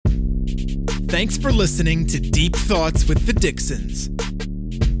Thanks for listening to Deep Thoughts with the Dixons.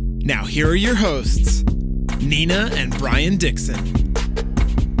 Now here are your hosts, Nina and Brian Dixon.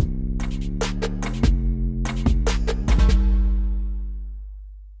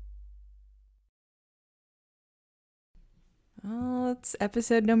 It's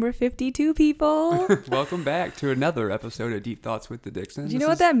episode number 52, people. Welcome back to another episode of Deep Thoughts with the Dixons. Do you know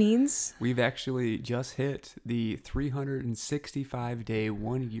what that means? We've actually just hit the 365-day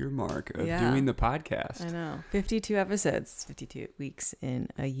 1 year mark of doing the podcast. I know. 52 episodes, 52 weeks in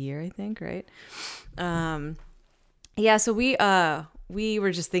a year, I think, right? So we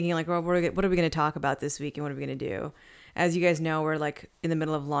were just thinking, like, well, what are we going to talk about this week and what are we going to do? As you guys know, we're like in the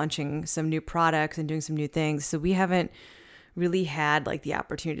middle of launching some new products and doing some new things. So we haven't really had like the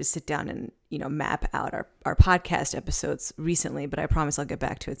opportunity to sit down and, map out our podcast episodes recently, but I promise I'll get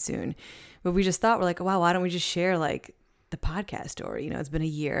back to it soon. But we just thought, we're like, wow, why don't we just share like the podcast story? It's been a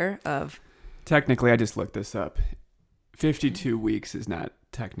year of... Technically, I just looked this up. 52 weeks is not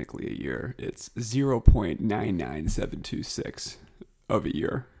technically a year. It's 0.99726 of a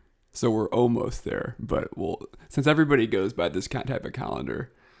year. So we're almost there, but since everybody goes by this type of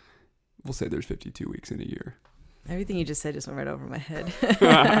calendar, we'll say there's 52 weeks in a year. Everything you just said just went right over my head.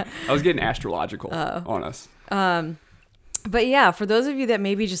 I was getting astrological on us. But yeah, for those of you that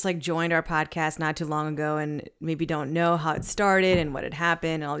maybe just like joined our podcast not too long ago and maybe don't know how it started and what had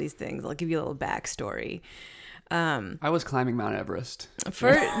happened and all these things, I'll give you a little backstory. I was climbing Mount Everest.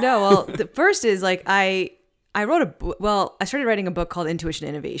 The first is like I started writing a book called Intuition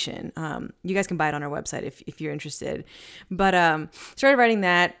Innovation. You guys can buy it on our website if you're interested. But started writing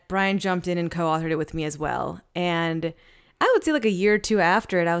that. Brian jumped in and co-authored it with me as well. And I would say like a year or two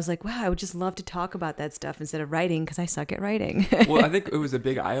after it, I was like, wow, I would just love to talk about that stuff instead of writing because I suck at writing. Well, I think it was a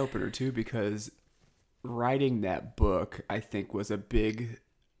big eye-opener too because writing that book, I think, was a big...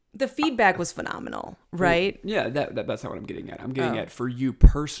 The feedback was phenomenal, right? Well, yeah, that's not what I'm getting at. I'm getting at, for you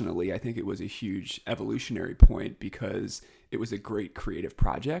personally, I think it was a huge evolutionary point because it was a great creative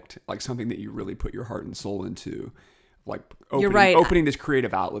project, like something that you really put your heart and soul into, like opening this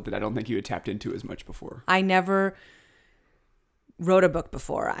creative outlet that I don't think you had tapped into as much before. I never wrote a book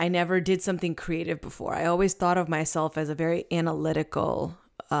before. I never did something creative before. I always thought of myself as a very analytical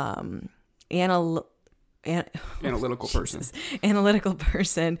analytical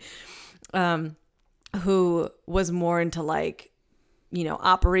person who was more into like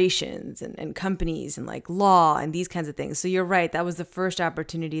operations and companies and like law and these kinds of things. So you're right, that was the first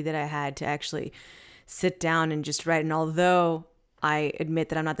opportunity that I had to actually sit down and just write. And although I admit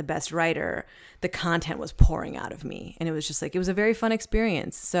that I'm not the best writer, the content was pouring out of me and it was just like, it was a very fun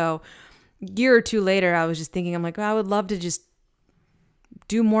experience. So a year or two later, I was just thinking, I'm like, I would love to just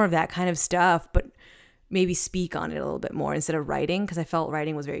do more of that kind of stuff, but maybe speak on it a little bit more instead of writing, because I felt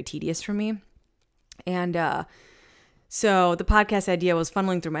writing was very tedious for me. And so the podcast idea was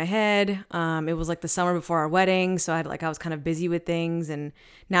funneling through my head. It was like the summer before our wedding, so I was kind of busy with things and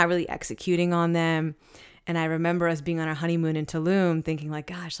not really executing on them. And I remember us being on our honeymoon in Tulum thinking like,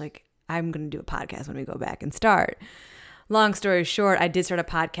 gosh, like I'm going to do a podcast when we go back and start. Long story short, I did start a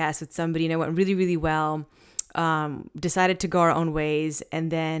podcast with somebody and it went really, really well. Decided to go our own ways.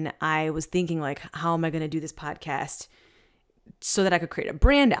 And then I was thinking like, how am I going to do this podcast so that I could create a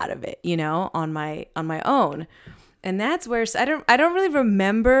brand out of it, on my own. And that's where I don't really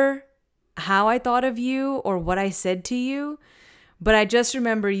remember how I thought of you or what I said to you, but I just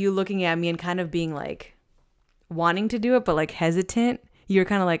remember you looking at me and kind of being like wanting to do it, but like hesitant. You're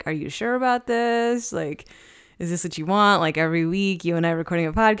kind of like, are you sure about this? Like, is this what you want? Like every week you and I recording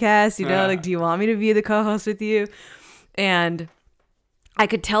a podcast, like, do you want me to be the co-host with you? And I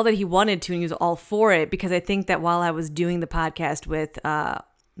could tell that he wanted to, and he was all for it, because I think that while I was doing the podcast with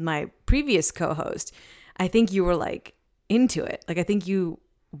my previous co-host, I think you were like into it. Like, I think you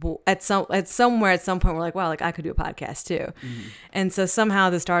at some point were like, wow, like I could do a podcast too. Mm-hmm. And so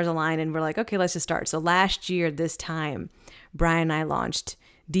somehow the stars aligned and we're like, okay, let's just start. So last year, this time, Brian and I launched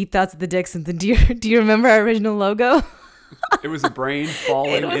Deep Thoughts of the Dixons. And do you remember our original logo? It was a brain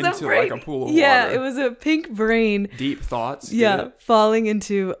falling into like a pool of water. Yeah, it was a pink brain. Deep Thoughts. Yeah, falling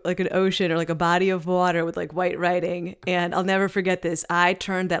into like an ocean or like a body of water with like white writing. And I'll never forget this. I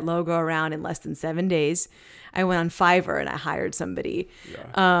turned that logo around in less than 7 days. I went on Fiverr and I hired somebody.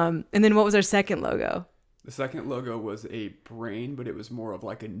 Yeah. And then what was our second logo? The second logo was a brain, but it was more of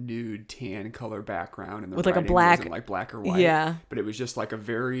like a nude tan color background, and the with like a black, wasn't like black or white. Yeah, but it was just like a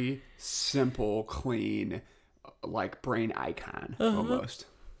very simple, clean, like brain icon almost.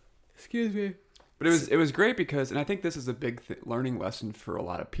 Excuse me. But it was great because, and I think this is a big learning lesson for a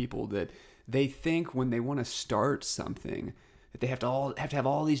lot of people, that they think when they want to start something that they have to have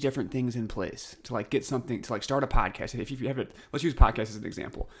all these different things in place to like get something, to like start a podcast. If you have it, let's use podcast as an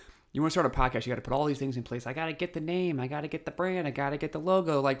example. You want to start a podcast, you got to put all these things in place. I got to get the name, I got to get the brand, I got to get the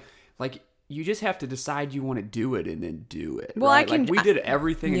logo. Like you just have to decide you want to do it and then do it. Well, right? Like we did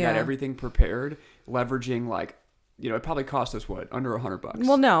everything and got everything prepared, leveraging like, it probably cost us under $100.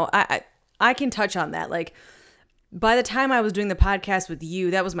 Well, no, I can touch on that. Like, by the time I was doing the podcast with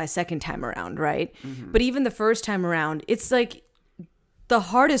you, that was my second time around, right? Mm-hmm. But even the first time around, it's like the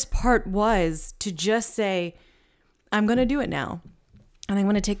hardest part was to just say, I'm going to do it now. And I'm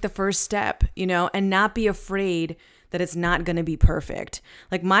going to take the first step, and not be afraid that it's not going to be perfect.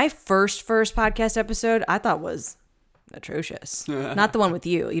 Like my first podcast episode, I thought was atrocious. Not the one with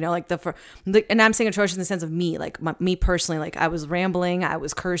you, like and I'm saying atrocious in the sense of me, like me personally, like I was rambling, I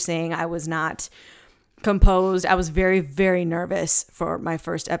was cursing, I was not composed. I was very, very nervous for my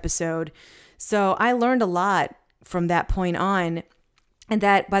first episode. So I learned a lot from that point on. And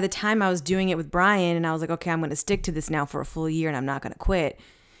that by the time I was doing it with Brian and I was like, okay, I'm going to stick to this now for a full year and I'm not going to quit.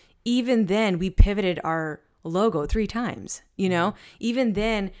 Even then we pivoted our logo 3 times, even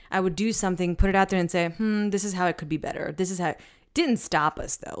then I would do something, put it out there and say, this is how it could be better. This is how it didn't stop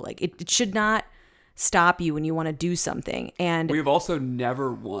us though. Like it should not stop you when you want to do something. And we've also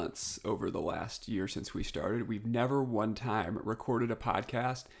never once over the last year since we started, we've never one time recorded a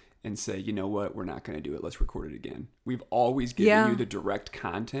podcast and say, you know what, we're not going to do it. Let's record it again. We've always given you the direct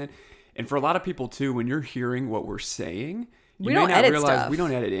content. And for a lot of people too, when you're hearing what we're saying, you may not realize we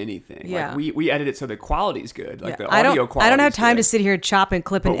don't edit anything. Yeah. Like we edit it so the quality's good. Like the audio quality. I don't have time to sit here, chop and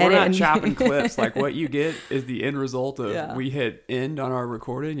clip and edit. We're not chopping clips. Like what you get is the end result of we hit end on our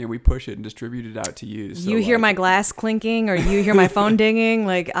recording and we push it and distribute it out to you. So you hear my glass clinking or you hear my phone dinging.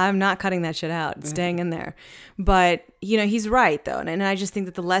 Like I'm not cutting that shit out. It's staying in there. But he's right though. And I just think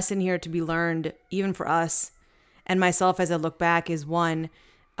that the lesson here to be learned, even for us and myself as I look back, is one,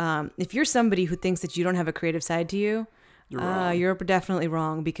 if you're somebody who thinks that you don't have a creative side to you, you're definitely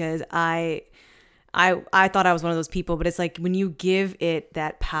wrong, because I thought I was one of those people, but it's like when you give it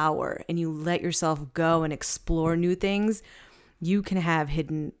that power and you let yourself go and explore new things, you can have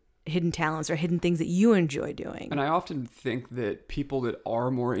hidden talents or hidden things that you enjoy doing. And I often think that people that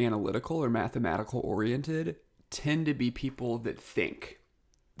are more analytical or mathematical oriented tend to be people that think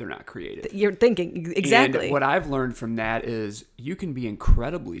they're not creative. You're thinking, exactly. And what I've learned from that is you can be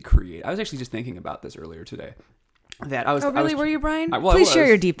incredibly creative. I was actually just thinking about this earlier today. Were you, Brian? Please share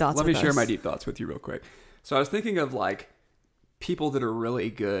your deep thoughts with us. Let me share my deep thoughts with you real quick. So I was thinking of like people that are really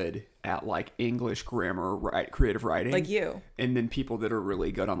good at like English grammar, creative writing. Like you. And then people that are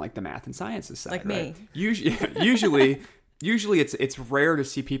really good on like the math and sciences side. Like right? me. Usually it's rare to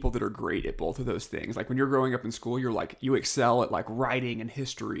see people that are great at both of those things. Like when you're growing up in school, you're like, you excel at like writing and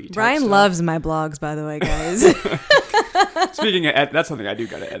history. Brian loves my blogs, by the way, guys. Speaking of, that's something I do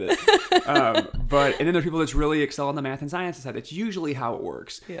got to edit. And then there's people that's really excel on the math and sciences side. That's usually how it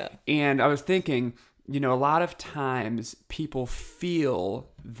works. Yeah. And I was thinking, a lot of times people feel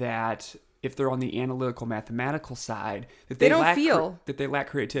that if they're on the analytical mathematical side, that they lack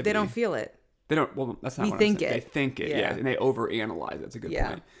creativity. They don't feel it. They don't. Well, that's not. We what think I'm saying. it. They think it. Yeah. And they overanalyze. That's a good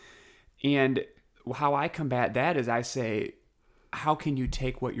point. And how I combat that is I say, how can you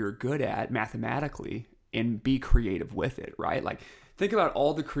take what you're good at mathematically and be creative with it, right? Like think about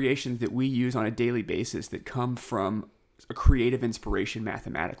all the creations that we use on a daily basis that come from a creative inspiration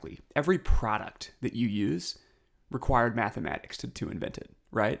mathematically. Every product that you use required mathematics to invent it,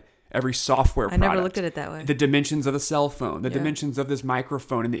 right? Every software product. I never looked at it that way. The dimensions of a cell phone, the dimensions of this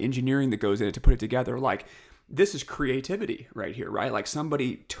microphone, and the engineering that goes in it to put it together. Like, this is creativity right here, right? Like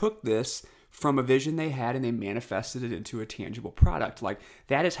somebody took this from a vision they had and they manifested it into a tangible product. Like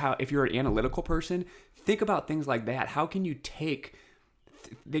that is how, if you're an analytical person, think about things like that. How can you take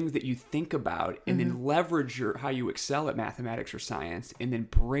things that you think about and then leverage how you excel at mathematics or science and then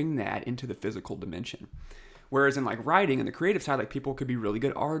bring that into the physical dimension? Whereas in like writing and the creative side, like people could be really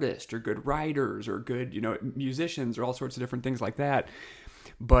good artists or good writers or good, musicians or all sorts of different things like that.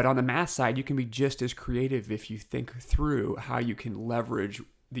 But on the math side, you can be just as creative if you think through how you can leverage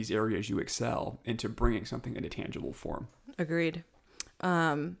these areas you excel into bringing something into tangible form. Agreed.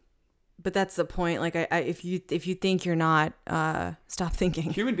 But that's the point. Like, if you think you're not, stop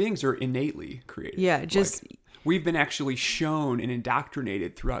thinking. Human beings are innately creative. Yeah, just we've been actually shown and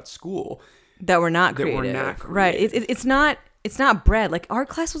indoctrinated throughout school that we're not creative. Right. It's not bred. Like art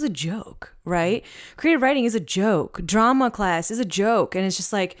class was a joke, right? Creative writing is a joke. Drama class is a joke, and it's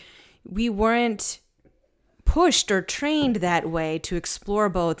just like we weren't pushed or trained that way to explore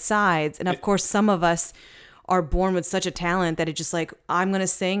both sides. And of course, some of us are born with such a talent that it's just like, I'm going to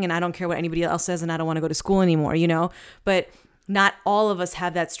sing and I don't care what anybody else says and I don't want to go to school anymore, But not all of us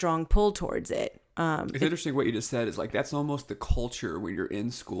have that strong pull towards it. It's interesting what you just said is like, that's almost the culture when you're in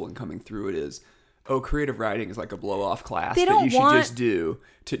school and coming through it is, oh, creative writing is like a blow-off class that you should just do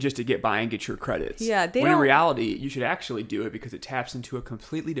to get by and get your credits. Yeah, when in reality, you should actually do it because it taps into a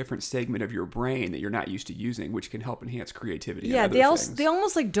completely different segment of your brain that you're not used to using, which can help enhance creativity. Yeah, and they things.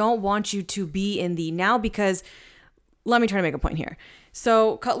 almost like don't want you to be in the now, because let me try to make a point here.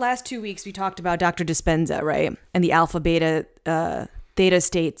 So last 2 weeks we talked about Dr. Dispenza, right, and the alpha beta theta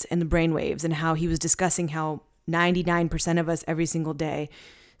states and the brain waves, and how he was discussing how 99% of us every single day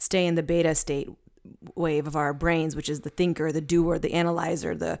stay in the beta state wave of our brains, which is the thinker, the doer, the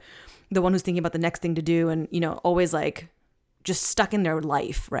analyzer, the one who's thinking about the next thing to do, and always like just stuck in their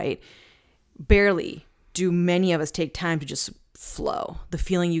life, right? Barely do many of us take time to just flow. The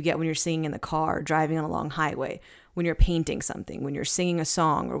feeling you get when you're singing in the car, driving on a long highway, when you're painting something, when you're singing a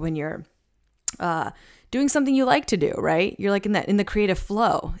song, or when you're doing something you like to do, right? You're like in the creative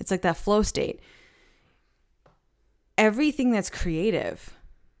flow. It's like that flow state. Everything that's creative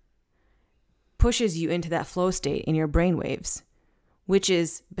pushes you into that flow state in your brain waves, which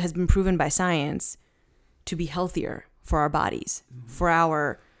has been proven by science to be healthier for our bodies, for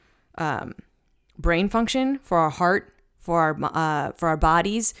our brain function, for our heart, for our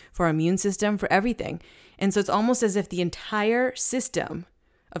bodies, for our immune system, for everything. And so it's almost as if the entire system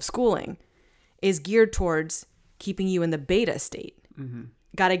of schooling is geared towards keeping you in the beta state. Mm-hmm.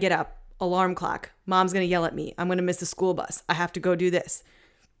 Got to get up, alarm clock. Mom's going to yell at me. I'm going to miss the school bus. I have to go do this.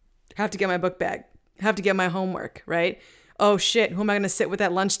 I have to get my book bag. I have to get my homework, right? Oh shit, who am I going to sit with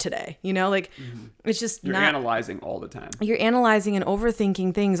at lunch today? It's just you're analyzing all the time. You're analyzing and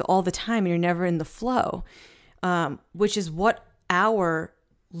overthinking things all the time, and you're never in the flow, which is what our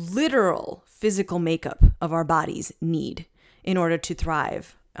literal physical makeup of our bodies need in order to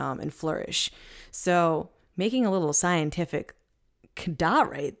thrive and flourish. So making a little scientific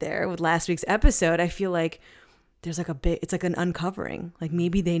dot right there with last week's episode, I feel like there's like it's like an uncovering. Like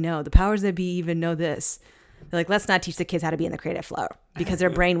maybe they know, the powers that be even know this. They're like, let's not teach the kids how to be in the creative flow because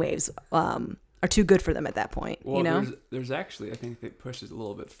their brainwaves are too good for them at that point. Well, there's actually, I think that pushes a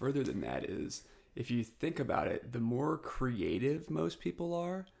little bit further than that is, if you think about it, the more creative most people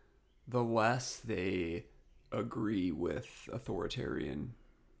are, the less they agree with authoritarian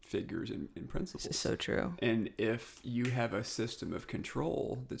figures and principles. This is so true. And if you have a system of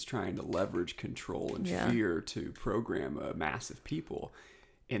control that's trying to leverage control and fear to program a mass of people,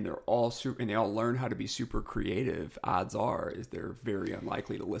 and they're all and they all learn how to be super creative, odds are is they're very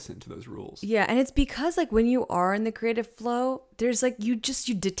unlikely to listen to those rules. Yeah, and it's because like when you are in the creative flow, there's like you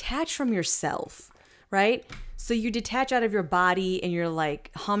detach from yourself, right? So you detach out of your body and your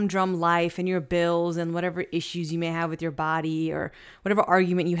like humdrum life and your bills and whatever issues you may have with your body or whatever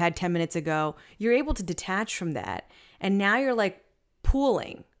argument you had 10 minutes ago. You're able to detach from that. And now you're like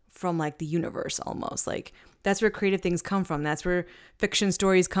pulling from like the universe almost. Like that's where creative things come from. That's where fiction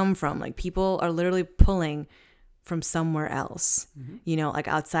stories come from. Like people are literally pulling from somewhere else, like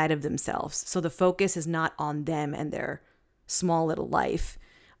outside of themselves. So the focus is not on them and their small little life.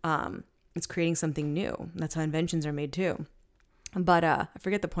 It's creating something new. That's how inventions are made too. But I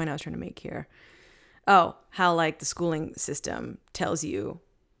forget the point I was trying to make here. Oh, how like the schooling system tells you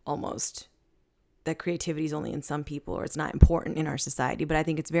almost that creativity is only in some people or it's not important in our society. But I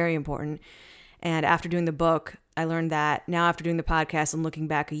think it's very important. And after doing the book, I learned that now after doing the podcast and looking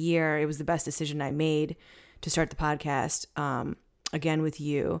back a year, it was the best decision I made to start the podcast again with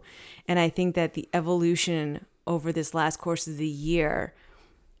you. And I think that the evolution over this last course of the year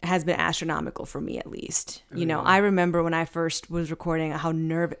has been astronomical for me, at least. I remember when I first was recording how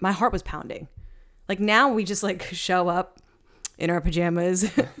my heart was pounding. Like now we just like show up in our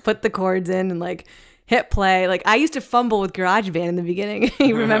pajamas, put the chords in and like hit play. Like I used to fumble with GarageBand in the beginning.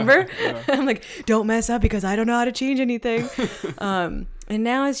 You remember? Yeah. I'm like, don't mess up because I don't know how to change anything. And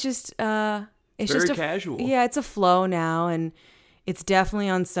now it's just, it's very just casual. Yeah, it's a flow now. And it's definitely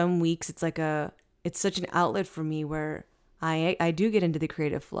on some weeks, it's such an outlet for me where I do get into the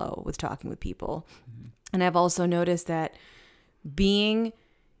creative flow with talking with people. Mm-hmm. And I've also noticed that being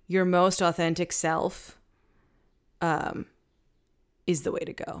your most authentic self is the way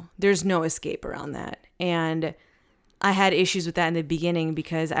to go. There's no escape around that. And I had issues with that in the beginning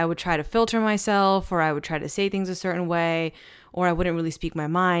because I would try to filter myself or I would try to say things a certain way or I wouldn't really speak my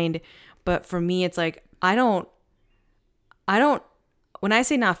mind. But for me, it's like, I don't, when I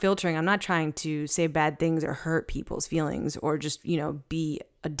say not filtering, I'm not trying to say bad things or hurt people's feelings or just, be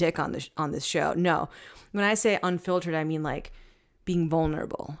a dick on this show. No. When I say unfiltered, I mean like being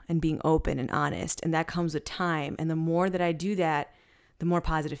vulnerable and being open and honest. And that comes with time. And the more that I do that, the more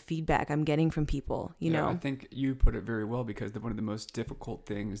positive feedback I'm getting from people, you know? I think you put it very well, because one of the most difficult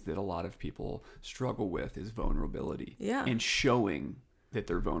things that a lot of people struggle with is vulnerability. Yeah. And showing that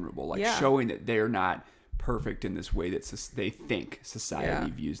they're vulnerable, like Yeah. showing that they're not perfect in this way that they think society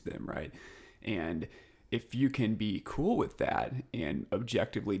Yeah. views them, right? And if you can be cool with that and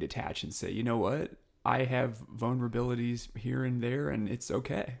objectively detach and say, you know what, I have vulnerabilities here and there, and it's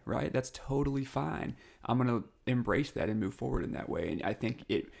okay, right? That's totally fine. I'm going to embrace that and move forward in that way. And I think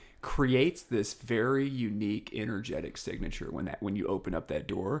it creates this very unique energetic signature when you open up that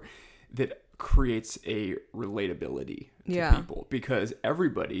door, that creates a relatability to people, because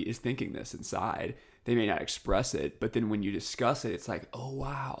everybody is thinking this inside. They may not express it, but then when you discuss it, it's like, oh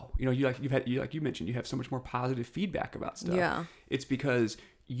wow, you know, like you mentioned, you have so much more positive feedback about stuff. Yeah. It's because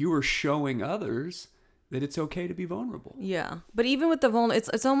you are showing others that it's okay to be vulnerable. Yeah. But even with the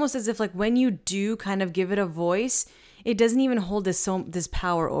it's almost as if like when you do kind of give it a voice, it doesn't even hold this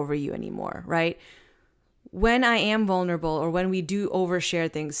power over you anymore, right? When I am vulnerable, or when we do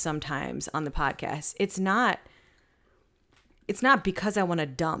overshare things sometimes on the podcast, it's not because I want to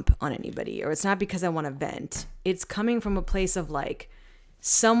dump on anybody, or it's not because I want to vent. It's coming from a place of like,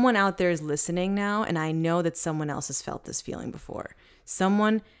 someone out there is listening now, and I know that someone else has felt this feeling before.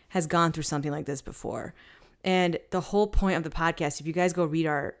 Someone has gone through something like this before. And the whole point of the podcast, if you guys go read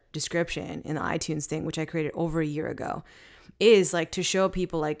our description in the iTunes thing, which I created over a year ago, is like to show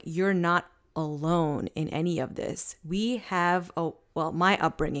people like, you're not alone in any of this. We have my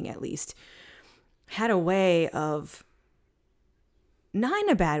upbringing at least had a way of, not in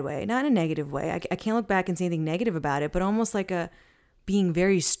a bad way, not in a negative way. I can't look back and say anything negative about it, but almost like a being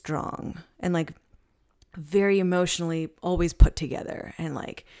very strong and like very emotionally always put together, and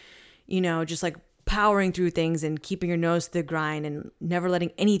like, you know, just like powering through things and keeping your nose to the grind and never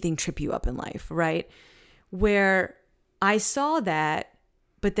letting anything trip you up in life, right? Where I saw that,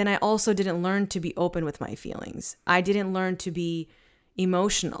 but then I also didn't learn to be open with my feelings. I didn't learn to be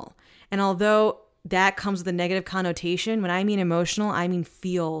emotional. And although that comes with a negative connotation, when I mean emotional, I mean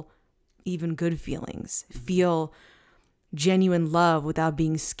feel even good feelings, feel genuine love without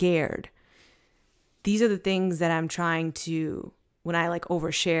being scared. These are the things that I'm trying to, when I like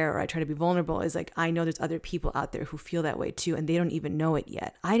overshare or I try to be vulnerable, is like, I know there's other people out there who feel that way too, and they don't even know it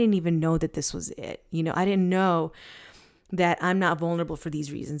yet. I didn't even know that this was it. You know, I didn't know that I'm not vulnerable for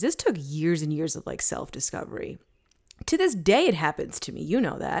these reasons. This took years and years of like self-discovery. To this day, it happens to me. You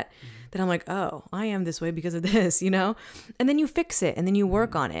know that I'm like, oh, I am this way because of this, you know? And then you fix it and then you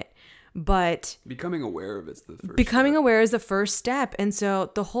work on it. But becoming aware of it's the first becoming step. aware is the first step. And so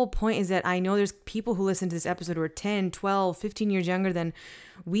the whole point is that I know there's people who listen to this episode who are 10, 12, 15 years younger than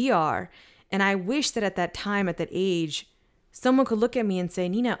we are. And I wish that at that time, at that age, someone could look at me and say,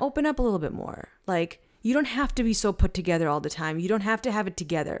 Nina, open up a little bit more. Like, you don't have to be so put together all the time. You don't have to have it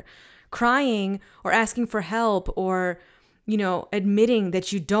together. Crying or asking for help or, you know, admitting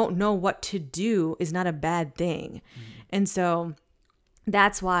that you don't know what to do is not a bad thing. And so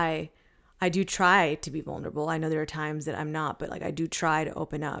that's why I do try to be vulnerable. I know there are times that I'm not, but like I do try to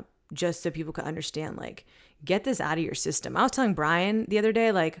open up just so people can understand, like, get this out of your system. I was telling Brian the other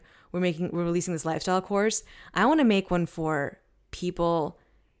day, like, we're releasing this lifestyle course. I want to make one for people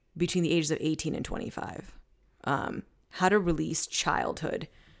between the ages of 18 and 25. How to release childhood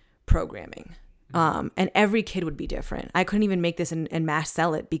programming. And every kid would be different. I couldn't even make this and mass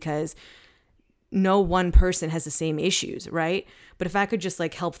sell it because no one person has the same issues, right? But if I could just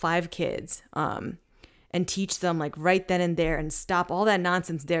like help 5 kids and teach them like right then and there and stop all that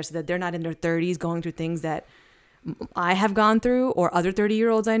nonsense there so that they're not in their 30s going through things that I have gone through or other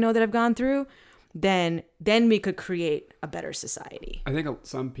 30-year-olds I know that have gone through, then we could create a better society. I think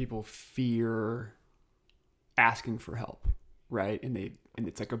some people fear asking for help, right? And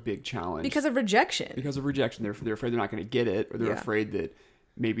it's like a big challenge. Because of rejection. They're afraid they're not going to get it, or they're Yeah. afraid that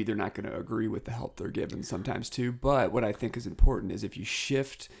maybe they're not going to agree with the help they're given sometimes too. But what I think is important is if you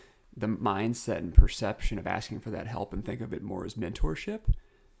shift the mindset and perception of asking for that help and think of it more as mentorship,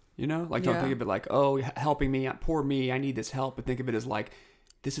 you know, like don't Yeah. think of it like, oh, helping me, poor me, I need this help, but think of it as like,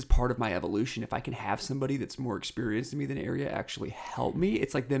 this is part of my evolution. If I can have somebody that's more experienced than me in the area actually help me,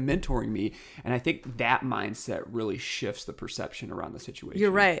 it's like them mentoring me. And I think that mindset really shifts the perception around the situation.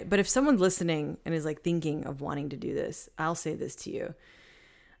 You're right. But if someone's listening and is like thinking of wanting to do this, I'll say this to you.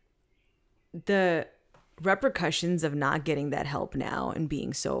 The repercussions of not getting that help now and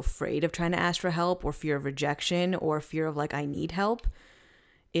being so afraid of trying to ask for help or fear of rejection or fear of like, I need help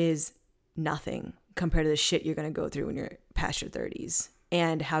is nothing compared to the shit you're going to go through when you're past your 30s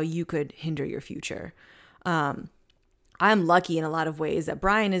and how you could hinder your future. I'm lucky in a lot of ways that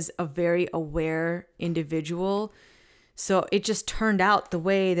Brian is a very aware individual. So it just turned out the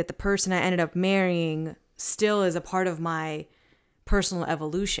way that the person I ended up marrying still is a part of my personal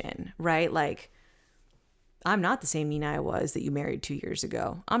evolution, right? Like, I'm not the same Nina I was that you married 2 years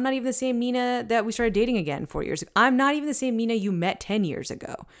ago. I'm not even the same Nina that we started dating again 4 years ago. I'm not even the same Nina you met 10 years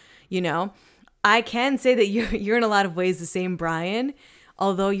ago. You know, I can say that you're in a lot of ways the same Brian,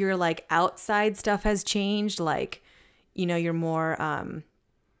 although your like outside stuff has changed. Like, you know, you're more,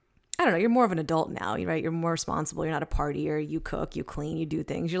 I don't know, you're more of an adult now, right? You're more responsible. You're not a partier. You cook, you clean, you do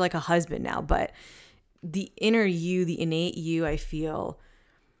things. You're like a husband now. But the inner you, the innate you, I feel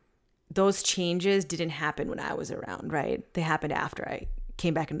those changes didn't happen when I was around, right? They happened after I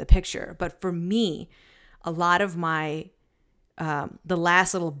came back into the picture. But for me, a lot of my, the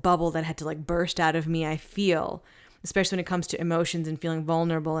last little bubble that had to like burst out of me, I feel, especially when it comes to emotions and feeling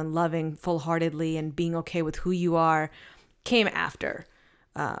vulnerable and loving full-heartedly and being okay with who you are, came after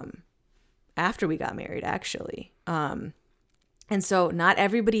we got married, actually. And so not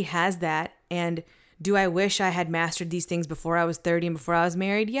everybody has that. And do I wish I had mastered these things before I was 30 and before I was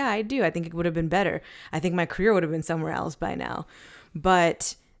married? Yeah, I do. I think it would have been better. I think my career would have been somewhere else by now.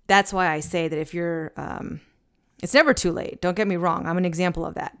 But that's why I say that if you're, it's never too late. Don't get me wrong. I'm an example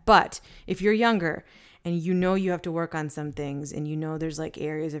of that. But if you're younger and you know you have to work on some things and you know there's like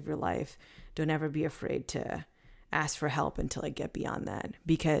areas of your life, don't ever be afraid to ask for help until I get beyond that,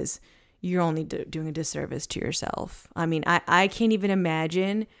 because you're only doing a disservice to yourself. I mean, I can't even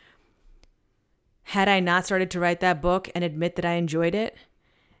imagine, had I not started to write that book and admit that I enjoyed it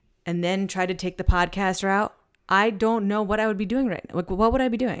and then try to take the podcast route, I don't know what I would be doing right now. Like, what would I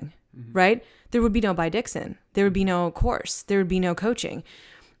be doing, right? There would be no By Dixon. There would be no course. There would be no coaching.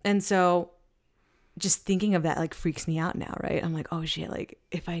 And so just thinking of that like freaks me out now, right? I'm like, oh shit, like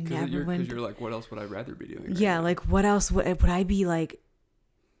if I never went. Because you're like, what else would I rather be doing? Yeah, like what else would I be like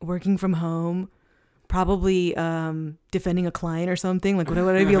working from home? Probably defending a client or something. Like, would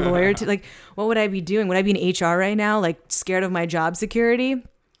I be a lawyer? Like, what would I be doing? Would I be in HR right now? Like, scared of my job security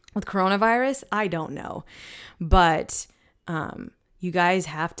with coronavirus? I don't know. But you guys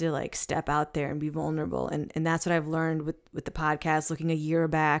have to like step out there and be vulnerable. And that's what I've learned with the podcast. Looking a year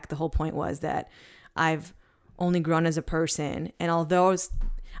back, the whole point was that I've only grown as a person. And although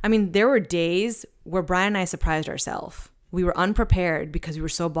there were days where Brian and I surprised ourselves. We were unprepared because we were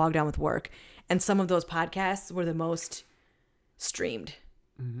so bogged down with work. And some of those podcasts were the most streamed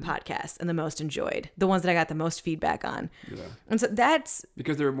podcasts and the most enjoyed. The ones that I got the most feedback on. Yeah. And so that's...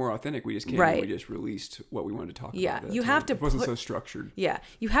 because they were more authentic. We just came and we just released what we wanted to talk about. Yeah, you have to... It wasn't so structured. Yeah,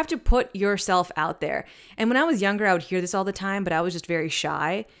 you have to put yourself out there. And when I was younger, I would hear this all the time, but I was just very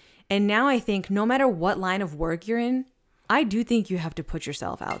shy. And now I think no matter what line of work you're in, I do think you have to put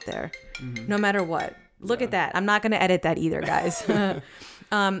yourself out there. No matter what. Look at that. I'm not going to edit that either, guys.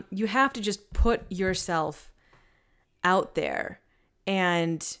 You have to just put yourself out there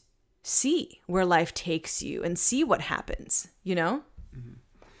and see where life takes you and see what happens, you know?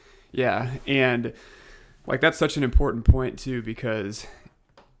 Yeah. And like, that's such an important point too, because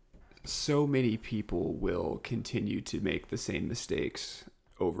so many people will continue to make the same mistakes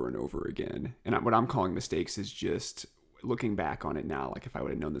over and over again. And what I'm calling mistakes is just looking back on it now. Like, if I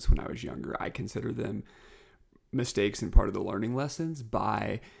would have known this when I was younger, I consider them mistakes and part of the learning lessons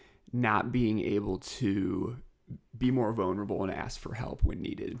by not being able to be more vulnerable and ask for help when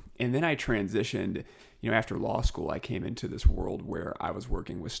needed. And then I transitioned, after law school, I came into this world where I was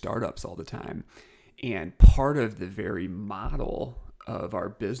working with startups all the time. And part of the very model of our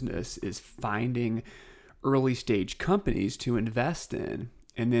business is finding early stage companies to invest in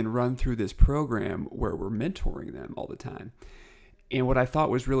and then run through this program where we're mentoring them all the time. And what I thought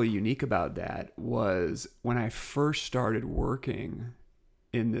was really unique about that was when I first started working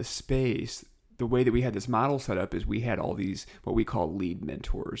in this space, the way that we had this model set up is we had all these, what we call lead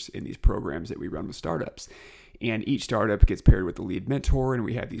mentors in these programs that we run with startups. And each startup gets paired with the lead mentor, and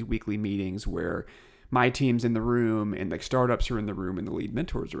we have these weekly meetings where my team's in the room and like startups are in the room and the lead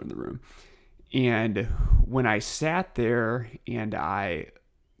mentors are in the room. And when I sat there and I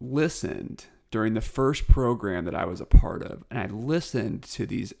listened during the first program that I was a part of, and I listened to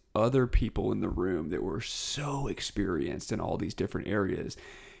these other people in the room that were so experienced in all these different areas,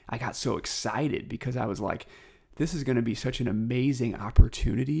 I got so excited because I was like, this is going to be such an amazing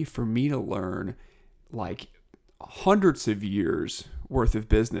opportunity for me to learn like hundreds of years worth of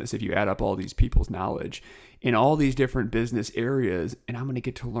business if you add up all these people's knowledge in all these different business areas. And I'm going to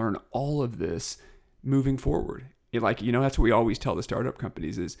get to learn all of this moving forward. That's what we always tell the startup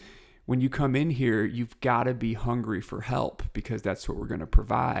companies is, when you come in here, you've got to be hungry for help because that's what we're going to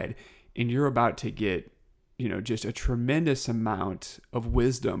provide. And you're about to get, just a tremendous amount of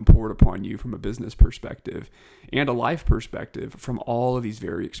wisdom poured upon you from a business perspective and a life perspective from all of these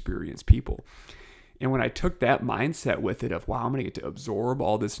very experienced people. And when I took that mindset with it of, wow, I'm going to get to absorb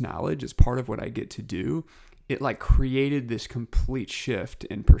all this knowledge as part of what I get to do, it like created this complete shift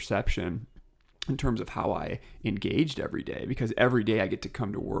in perception in terms of how I engaged every day, because every day I get to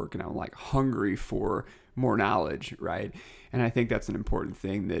come to work and I'm like hungry for more knowledge, right? And I think that's an important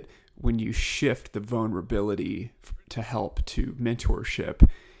thing, that when you shift the vulnerability to help to mentorship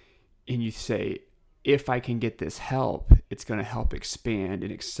and you say, if I can get this help, it's going to help expand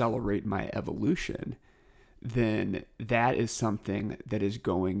and accelerate my evolution, then that is something that is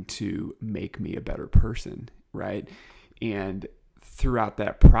going to make me a better person, right? And throughout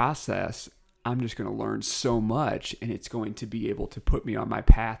that process, I'm just going to learn so much, and it's going to be able to put me on my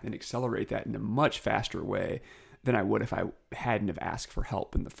path and accelerate that in a much faster way than I would if I hadn't have asked for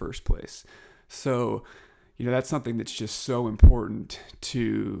help in the first place. So, that's something that's just so important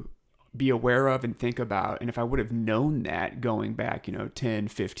to be aware of and think about. And if I would have known that going back, 10,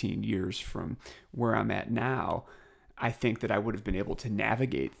 15 years from where I'm at now, I think that I would have been able to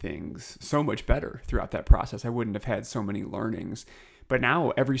navigate things so much better throughout that process. I wouldn't have had so many learnings. But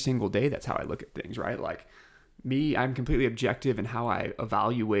now every single day, that's how I look at things, right? Like me, I'm completely objective in how I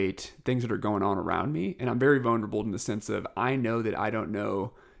evaluate things that are going on around me. And I'm very vulnerable in the sense of, I know that I don't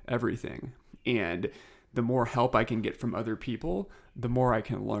know everything. And the more help I can get from other people, the more I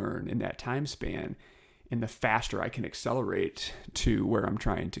can learn in that time span, and the faster I can accelerate to where I'm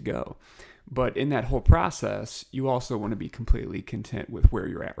trying to go. But in that whole process, you also want to be completely content with where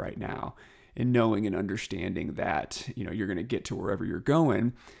you're at right now, and knowing and understanding that, you're going to get to wherever you're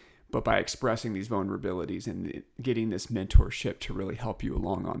going, but by expressing these vulnerabilities and getting this mentorship to really help you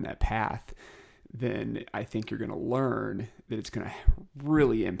along on that path, then I think you're going to learn that it's going to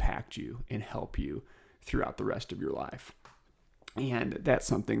really impact you and help you throughout the rest of your life. And that's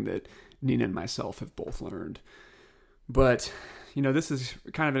something that Nina and myself have both learned. But, this is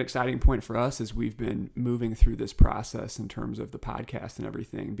kind of an exciting point for us as we've been moving through this process in terms of the podcast and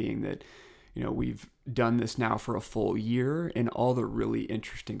everything, being that, we've done this now for a full year, and all the really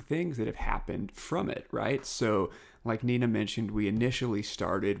interesting things that have happened from it, right? So like Nina mentioned, we initially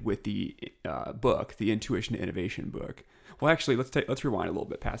started with the book, the Intuition to Innovation book. Well, actually, let's rewind a little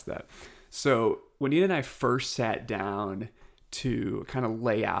bit past that. So when Nina and I first sat down to kind of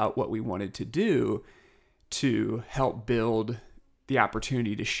lay out what we wanted to do to help build the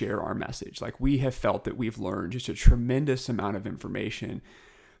opportunity to share our message, like we have felt that we've learned just a tremendous amount of information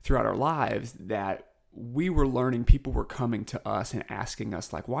throughout our lives, that we were learning, people were coming to us and asking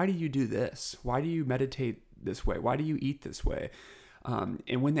us, like, why do you do this? Why do you meditate this way? Why do you eat this way?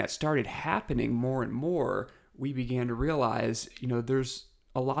 And when that started happening more and more, we began to realize, there's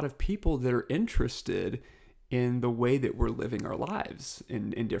a lot of people that are interested in the way that we're living our lives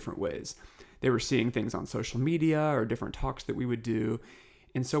in different ways. They were seeing things on social media or different talks that we would do.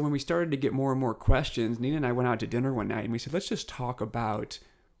 And so when we started to get more and more questions, Nina and I went out to dinner one night and we said, let's just talk about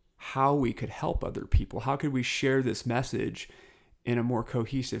how we could help other people. How could we share this message in a more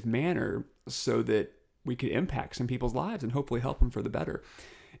cohesive manner so that we could impact some people's lives and hopefully help them for the better?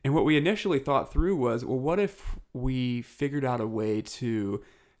 And what we initially thought through was, well, what if we figured out a way to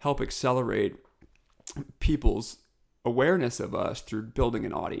help accelerate people's awareness of us through building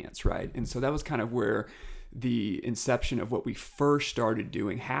an audience, right? And so that was kind of where the inception of what we first started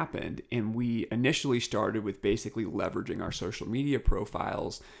doing happened. And we initially started with basically leveraging our social media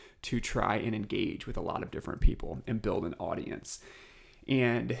profiles to try and engage with a lot of different people and build an audience.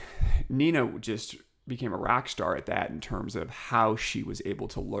 And Nina just became a rock star at that in terms of how she was able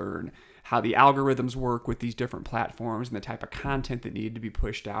to learn how the algorithms work with these different platforms and the type of content that needed to be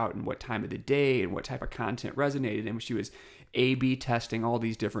pushed out and what time of the day and what type of content resonated. And she was A/B testing all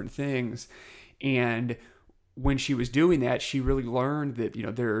these different things. And when she was doing that, she really learned that,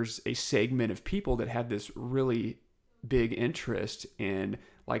 there's a segment of people that have this really big interest in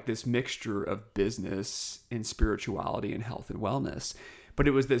like this mixture of business and spirituality and health and wellness. But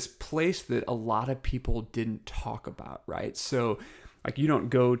it was this place that a lot of people didn't talk about, right? So like you don't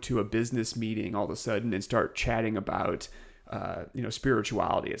go to a business meeting all of a sudden and start chatting about,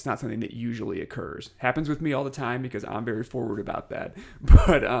 spirituality. It's not something that usually occurs. Happens with me all the time because I'm very forward about that.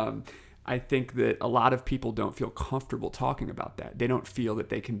 But I think that a lot of people don't feel comfortable talking about that. They don't feel that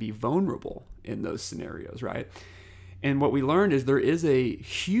they can be vulnerable in those scenarios, right? And what we learned is there is a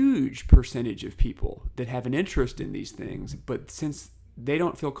huge percentage of people that have an interest in these things, but since they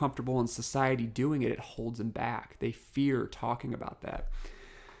don't feel comfortable in society doing it, it holds them back. They fear talking about that.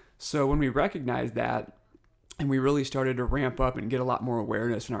 So when we recognized that and we really started to ramp up and get a lot more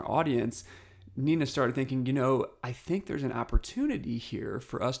awareness in our audience, Nina started thinking, I think there's an opportunity here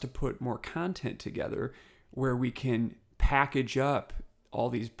for us to put more content together where we can package up all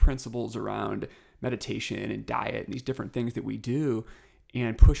these principles around meditation and diet and these different things that we do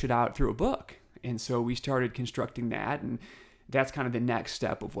and push it out through a book. And so we started constructing that, and that's kind of the next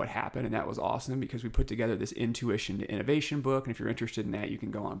step of what happened. And that was awesome because we put together this Intuition to Innovation book. And if you're interested in that, you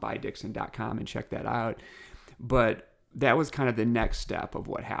can go on buydixon.com and check that out. But that was kind of the next step of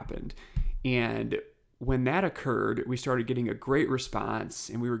what happened. And when that occurred, we started getting a great response,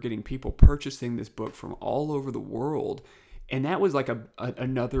 and we were getting people purchasing this book from all over the world. And that was like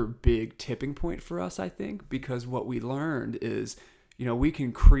another big tipping point for us, I think, because what we learned is, we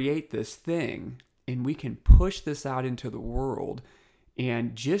can create this thing and we can push this out into the world.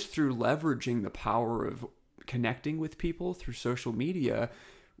 And just through leveraging the power of connecting with people through social media,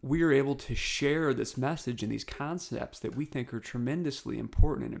 we are able to share this message and these concepts that we think are tremendously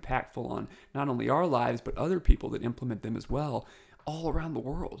important and impactful on not only our lives, but other people that implement them as well, all around the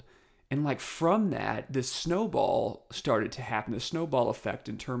world. And like from that, this snowball started to happen, the snowball effect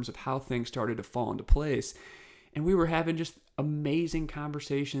in terms of how things started to fall into place. And we were having just amazing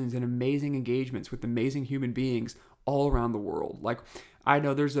conversations and amazing engagements with amazing human beings all around the world. Like, I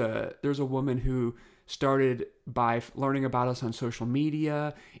know there's a woman who started by learning about us on social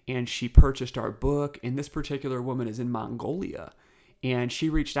media, and she purchased our book. And this particular woman is in Mongolia, and she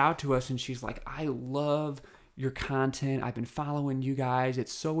reached out to us and she's like, I love your content. I've been following you guys.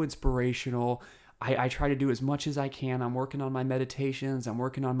 It's so inspirational. I try to do as much as I can. I'm working on my meditations. I'm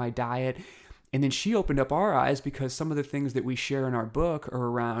working on my diet. And then she opened up our eyes because some of the things that we share in our book are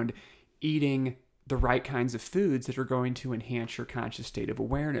around eating the right kinds of foods that are going to enhance your conscious state of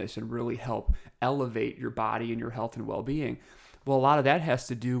awareness and really help elevate your body and your health and well-being. Well, a lot of that has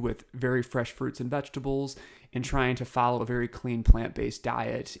to do with very fresh fruits and vegetables and trying to follow a very clean plant-based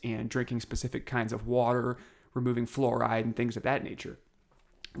diet and drinking specific kinds of water, removing fluoride and things of that nature.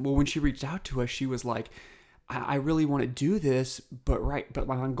 Well, when she reached out to us, she was like, I really want to do this, but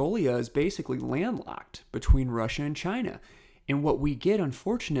Mongolia is basically landlocked between Russia and China. And what we get,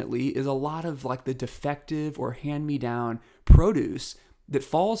 unfortunately, is a lot of like the defective or hand-me-down produce that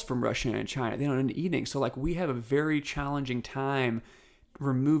falls from Russia and China. They don't end up eating. So like we have a very challenging time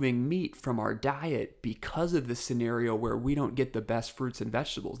removing meat from our diet because of this scenario where we don't get the best fruits and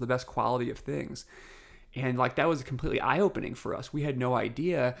vegetables, the best quality of things. And like that was completely eye-opening for us. We had no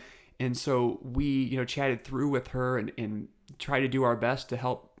idea. And so we, chatted through with her and tried to do our best to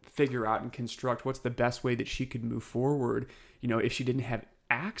help figure out and construct what's the best way that she could move forward, if she didn't have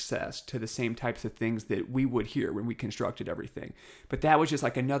access to the same types of things that we would hear when we constructed everything. But that was just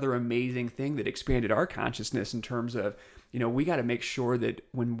like another amazing thing that expanded our consciousness in terms of, we got to make sure that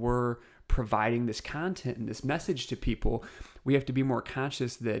when we're providing this content and this message to people, we have to be more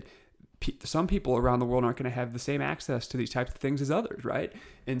conscious that some people around the world aren't going to have the same access to these types of things as others, right?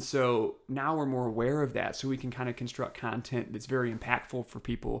 And so now we're more aware of that, so we can kind of construct content that's very impactful for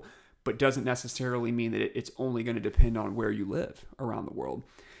people, but doesn't necessarily mean that it's only going to depend on where you live around the world.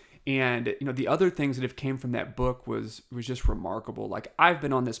 And the other things that have came from that book was just remarkable. Like, I've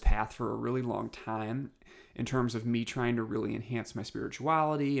been on this path for a really long time in terms of me trying to really enhance my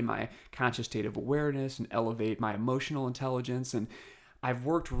spirituality and my conscious state of awareness and elevate my emotional intelligence. And I've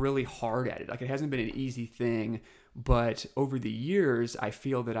worked really hard at it. Like, it hasn't been an easy thing, but over the years, I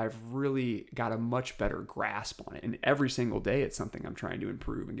feel that I've really got a much better grasp on it. And every single day, it's something I'm trying to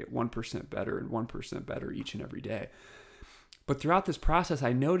improve and get 1% better and 1% better each and every day. But throughout this process,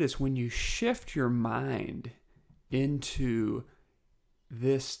 I noticed when you shift your mind into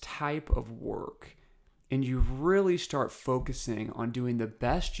this type of work and you really start focusing on doing the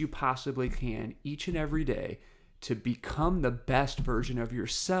best you possibly can each and every day to become the best version of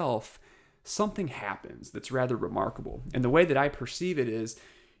yourself, something happens that's rather remarkable. And the way that I perceive it is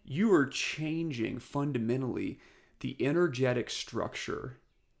you are changing fundamentally the energetic structure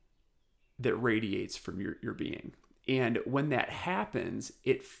that radiates from your being. And when that happens,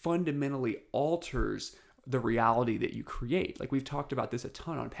 it fundamentally alters the reality that you create. Like, we've talked about this a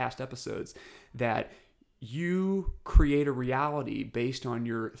ton on past episodes, that you create a reality based on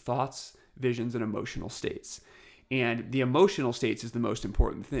your thoughts, visions, and emotional states. And the emotional states is the most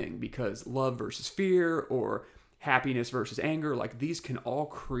important thing, because love versus fear or happiness versus anger, like, these can all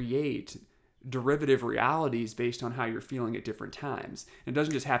create derivative realities based on how you're feeling at different times. And it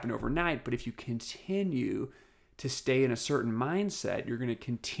doesn't just happen overnight, but if you continue to stay in a certain mindset, you're going to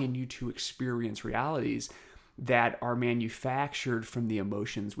continue to experience realities that are manufactured from the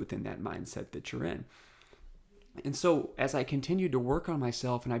emotions within that mindset that you're in. And so as I continued to work on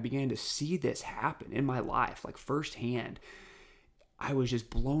myself and I began to see this happen in my life, like firsthand, I was just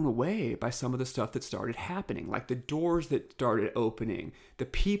blown away by some of the stuff that started happening, like the doors that started opening, the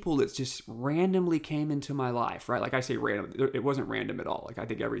people that just randomly came into my life, right? Like I say random, it wasn't random at all. Like I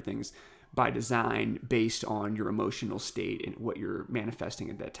think everything's by design based on your emotional state and what you're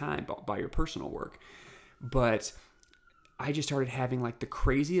manifesting at that time by your personal work. But I just started having like the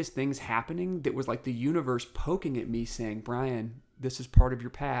craziest things happening that was like the universe poking at me saying, Brian, this is part of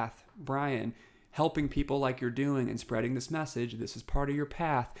your path. Brian, helping people like you're doing and spreading this message, this is part of your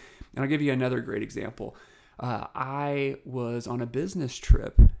path. And I'll give you another great example. I was on a business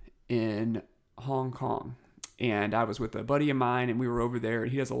trip in Hong Kong, and I was with a buddy of mine, and we were over there,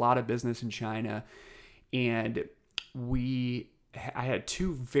 and he does a lot of business in China. And I had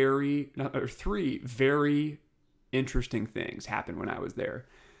three very interesting things happen when I was there.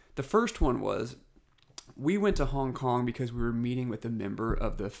 The first one was, we went to Hong Kong because we were meeting with a member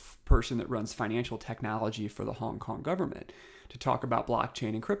of the person that runs financial technology for the Hong Kong government to talk about blockchain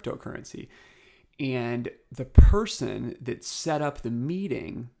and cryptocurrency. And the person that set up the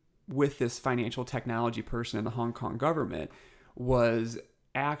meeting with this financial technology person in the Hong Kong government was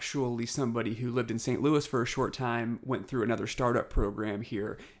actually somebody who lived in St. Louis for a short time, went through another startup program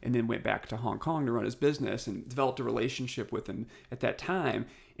here, and then went back to Hong Kong to run his business, and developed a relationship with him at that time.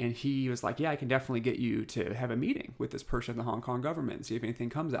 And he was like, yeah, I can definitely get you to have a meeting with this person in the Hong Kong government and see if anything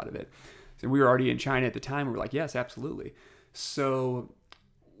comes out of it. So we were already in China at the time. We were like, yes, absolutely. So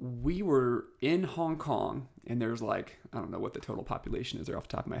we were in Hong Kong, and there's like, I don't know what the total population is there off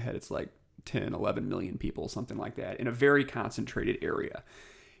the top of my head. It's like 10, 11 million people, something like that, in a very concentrated area.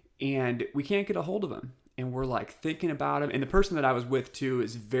 And we can't get a hold of him. And we're like thinking about him. And the person that I was with too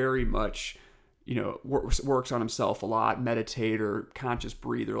is very much, works on himself a lot, meditator, conscious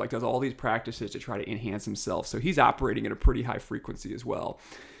breather, like does all these practices to try to enhance himself. So he's operating at a pretty high frequency as well.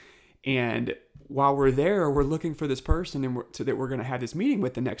 And while we're there, we're looking for this person so that we're going to have this meeting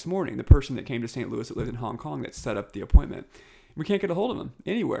with the next morning, the person that came to St. Louis that lived in Hong Kong that set up the appointment. We can't get a hold of him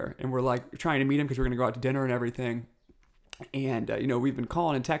anywhere. And we're like trying to meet him because we're going to go out to dinner and everything. And, we've been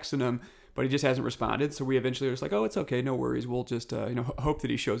calling and texting him, but he just hasn't responded. So we eventually were just like, oh, it's okay. No worries. We'll just, hope that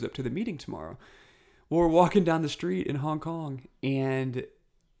he shows up to the meeting tomorrow. Well, we're walking down the street in Hong Kong, and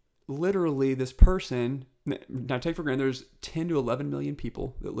literally this person, now take for granted, there's 10 to 11 million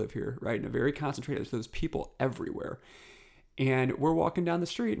people that live here, right? In a very concentrated, so there's people everywhere. And we're walking down the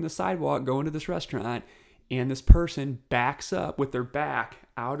street in the sidewalk going to this restaurant, and this person backs up with their back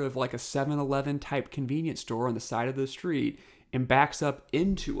out of like a 7-Eleven type convenience store on the side of the street and backs up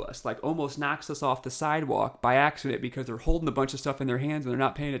into us, like almost knocks us off the sidewalk by accident because they're holding a bunch of stuff in their hands and they're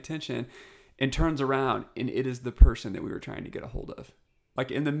not paying attention, and turns around, and it is the person that we were trying to get a hold of. Like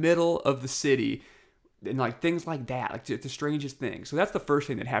in the middle of the city, and like things like that, like it's the strangest thing. So that's the first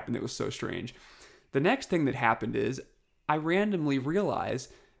thing that happened that was so strange. The next thing that happened is I randomly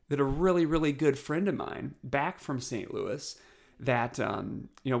realized that a really, really good friend of mine back from St. Louis that,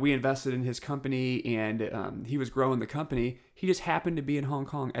 we invested in his company, and he was growing the company. He just happened to be in Hong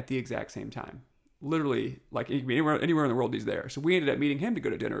Kong at the exact same time. Literally, like anywhere in the world he's there. So we ended up meeting him to go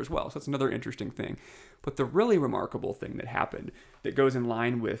to dinner as well. So that's another interesting thing. But the really remarkable thing that happened that goes in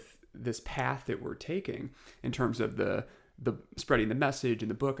line with this path that we're taking in terms of the spreading the message and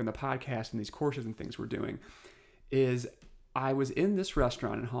the book and the podcast and these courses and things we're doing is I was in this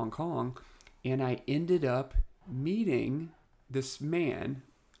restaurant in Hong Kong, and I ended up meeting this man,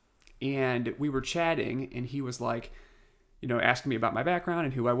 and we were chatting, and he was like, asking me about my background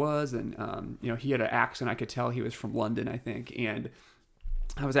and who I was. And, he had an accent. I could tell he was from London, I think. And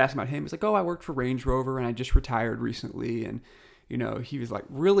I was asking about him. He's like, oh, I worked for Range Rover, and I just retired recently. And, he was like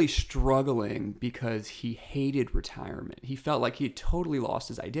really struggling because he hated retirement. He felt like he had totally lost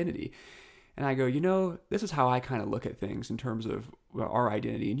his identity. And I go, this is how I kind of look at things in terms of our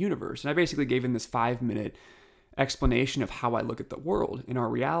identity and universe. And I basically gave him this 5-minute explanation of how I look at the world and our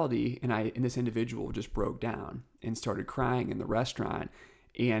reality. And this individual just broke down and started crying in the restaurant.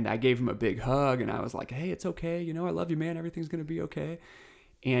 And I gave him a big hug, and I was like, hey, it's okay. I love you, man. Everything's going to be okay.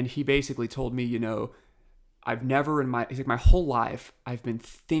 And he basically told me, I've never he's like, my whole life, I've been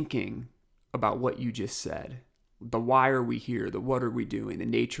thinking about what you just said. The why are we here? The what are we doing? The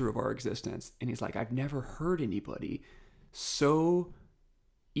nature of our existence. And he's like, I've never heard anybody so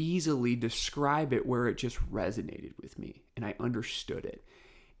easily describe it where it just resonated with me and I understood it.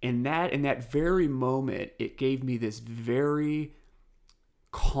 And that in that very moment, it gave me this very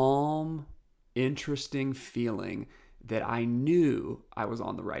calm, interesting feeling that I knew I was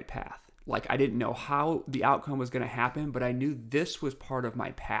on the right path. Like I didn't know how the outcome was going to happen, but I knew this was part of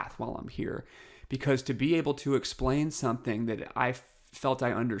my path while I'm here. Because to be able to explain something that I felt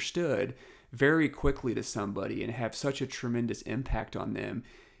I understood very quickly to somebody and have such a tremendous impact on them,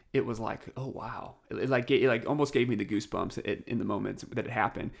 it was like, oh wow, it almost gave me the goosebumps in the moment that it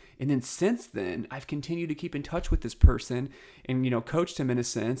happened. And then since then, I've continued to keep in touch with this person and, you know, coached him in a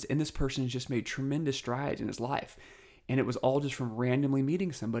sense, and this person has just made tremendous strides in his life. And it was all just from randomly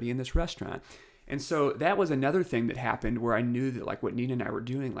meeting somebody in this restaurant. And so that was another thing that happened where I knew that like what Nina and I were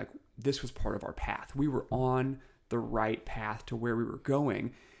doing, like this was part of our path. We were on the right path to where we were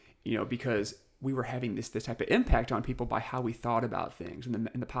going, you know, because we were having this type of impact on people by how we thought about things and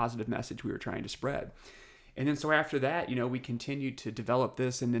the positive message we were trying to spread. And then so after that, you know, we continued to develop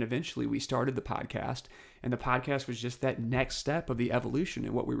this, and then eventually we started the podcast, and the podcast was just that next step of the evolution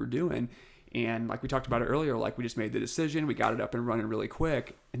in what we were doing. And like we talked about it earlier, like we just made the decision, we got it up and running really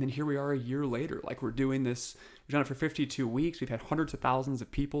quick. And then here we are a year later, like we're doing this, we've done it for 52 weeks. We've had hundreds of thousands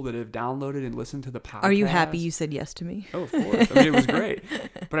of people that have downloaded and listened to the podcast. Are you happy you said yes to me? Oh, of course. I mean, it was great.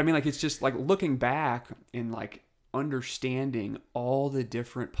 But I mean, like, it's just like looking back and like understanding all the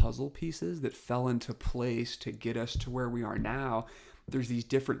different puzzle pieces that fell into place to get us to where we are now. There's these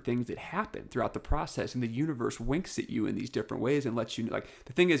different things that happen throughout the process, and the universe winks at you in these different ways and lets you know, like,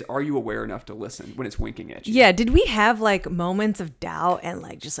 the thing is, are you aware enough to listen when it's winking at you? Yeah. Did we have like moments of doubt and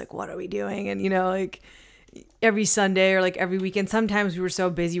like, just like, what are we doing? And, you know, like every Sunday or like every weekend, sometimes we were so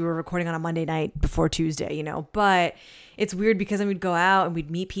busy, we were recording on a Monday night before Tuesday, you know, but it's weird because then we'd go out and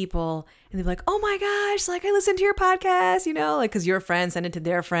we'd meet people and they'd be like, oh my gosh, like I listened to your podcast, you know, like, cause your friends send it to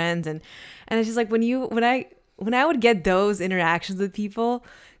their friends. And it's just like when I would get those interactions with people,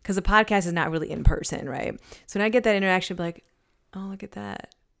 because the podcast is not really in person, right? So when I get that interaction, I'd be like, oh, look at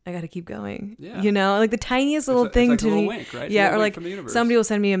that. I got to keep going. Yeah. You know, like the tiniest little thing it's like to me. Wink, right? Yeah. Or like somebody will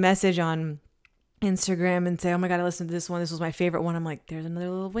send me a message on Instagram and say, oh my God, I listened to this one. This was my favorite one. I'm like, there's another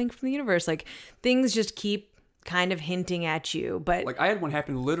little wink from the universe. Like things just keep kind of hinting at you. But like I had one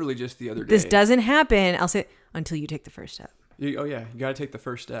happen literally just the other day. This doesn't happen, I'll say, until you take the first step. Oh yeah, you got to take the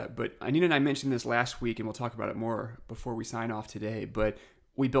first step. But Nina and I mentioned this last week, and we'll talk about it more before we sign off today. But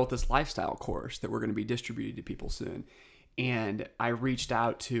we built this lifestyle course that we're going to be distributing to people soon. And I reached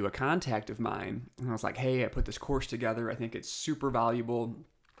out to a contact of mine, and I was like, hey, I put this course together. I think it's super valuable.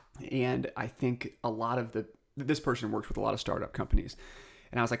 And I think this person works with a lot of startup companies.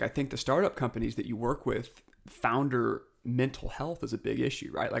 And I was like, I think the startup companies that you work with, founder mental health is a big issue,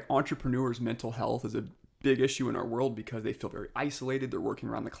 right? Like entrepreneurs' mental health is a big issue in our world because they feel very isolated. They're working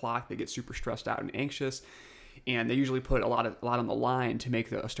around the clock. They get super stressed out and anxious, and they usually put a lot on the line to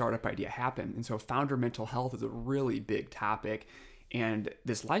make a startup idea happen. And so founder mental health is a really big topic. And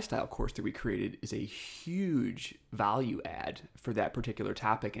this lifestyle course that we created is a huge value add for that particular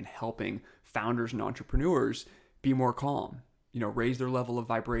topic and helping founders and entrepreneurs be more calm, you know, raise their level of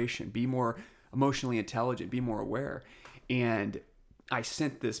vibration, be more emotionally intelligent, be more aware. And I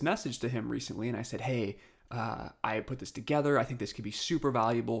sent this message to him recently, and I said, hey, I put this together. I think this could be super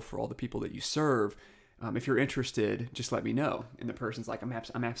valuable for all the people that you serve. If you're interested, just let me know. And the person's like,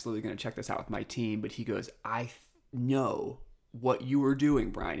 I'm absolutely going to check this out with my team. But he goes, I know what you were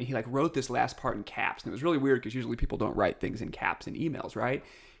doing, Brian. And he like wrote this last part in caps. And it was really weird because usually people don't write things in caps in emails, right?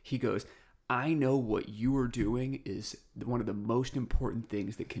 He goes, I know what you are doing is one of the most important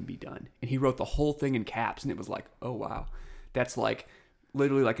things that can be done. And he wrote the whole thing in caps. And it was like, oh, wow. That's like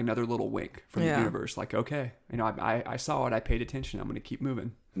literally like another little wink from the universe. Like, okay, you know, I saw it. I paid attention. I'm going to keep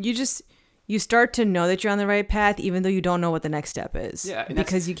moving. You start to know that you're on the right path, even though you don't know what the next step is. Yeah.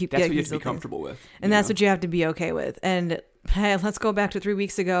 Because you keep that's getting what you have to be comfortable with. And that's what you have to be okay with. And hey, let's go back to 3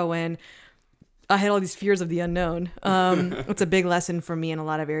 weeks ago when I had all these fears of the unknown. It's a big lesson for me in a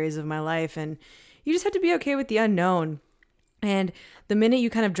lot of areas of my life. And you just have to be okay with the unknown. And the minute you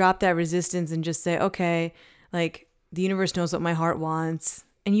kind of drop that resistance and just say, okay, like, the universe knows what my heart wants.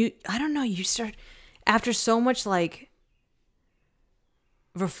 And you start, after so much like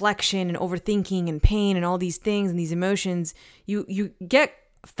reflection and overthinking and pain and all these things and these emotions, you get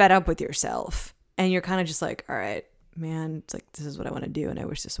fed up with yourself. And you're kind of just like, all right, man, it's like, this is what I want to do. And I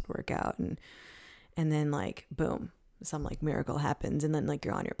wish this would work out. And then like, boom, some like miracle happens. And then like,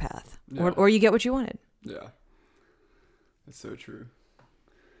 you're on your path or you get what you wanted. Yeah. That's so true.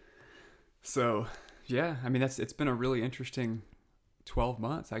 So yeah, I mean, it's been a really interesting 12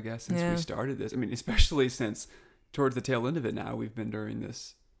 months, I guess, since we started this. I mean, especially since towards the tail end of it now, we've been going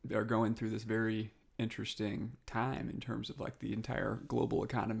through this very interesting time in terms of like the entire global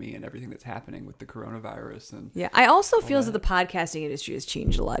economy and everything that's happening with the coronavirus. And yeah, I also feel that the podcasting industry has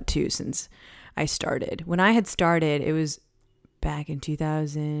changed a lot too since I started. When I had started, it was back in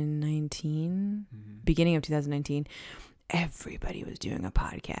 2019, beginning of 2019. Everybody was doing a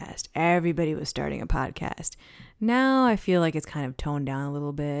podcast. Everybody was starting a podcast. Now I feel like it's kind of toned down a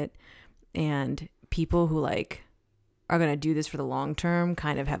little bit. And people who like are going to do this for the long term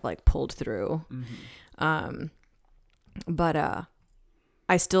kind of have like pulled through. But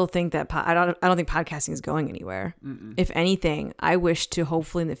I still think that I don't think podcasting is going anywhere. If anything, I wish to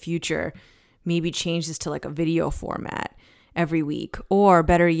hopefully in the future maybe change this to like a video format every week, or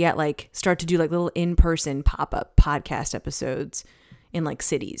better yet, like start to do like little in-person pop-up podcast episodes in like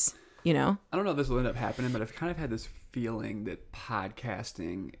cities, you know? I don't know if this will end up happening, but I've kind of had this feeling that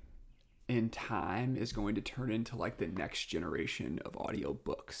podcasting in time is going to turn into like the next generation of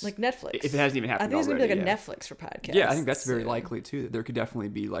audiobooks. Like Netflix. If it hasn't even happened I think it's already. going to be like a Netflix for podcasts. Yeah, I think that's very likely too. That there could definitely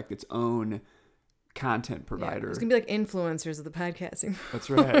be like its own content provider. It's going to be like influencers of the podcasting. That's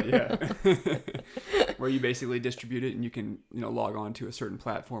right, yeah. Where you basically distribute it and you can, log on to a certain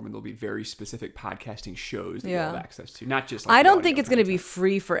platform and there'll be very specific podcasting shows that you have access to. Not just like I don't think it's going to be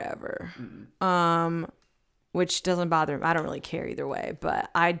free forever. Which doesn't bother me. I don't really care either way, but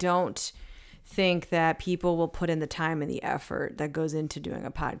I don't think that people will put in the time and the effort that goes into doing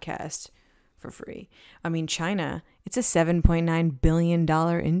a podcast for free. I mean, China, it's a $7.9 billion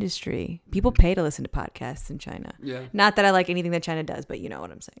industry. People pay to listen to podcasts in China. Yeah. Not that I like anything that China does, but you know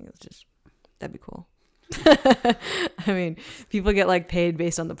what I'm saying. It's just, that'd be cool. I mean, people get like paid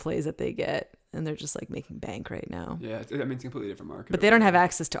based on the plays that they get, and they're just like making bank right now. Yeah, it's a completely different market. But they don't have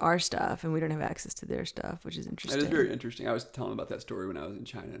access to our stuff, and we don't have access to their stuff, which is interesting. That is very interesting. I was telling about that story when I was in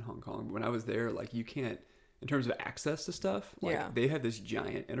China and Hong Kong. When I was there, like you can't, in terms of access to stuff, like they have this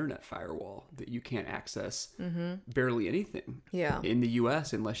giant internet firewall that you can't access barely anything in the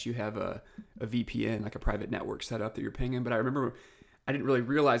US unless you have a VPN, like a private network set up that you're pinging. But I remember I didn't really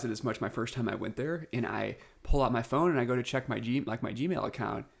realize it as much my first time I went there, and I pull out my phone and I go to check my Gmail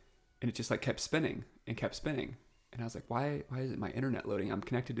account, and it just like kept spinning and kept spinning. And I was like, why isn't my internet loading? I'm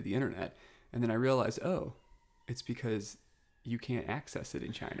connected to the internet. And then I realized, oh, it's because you can't access it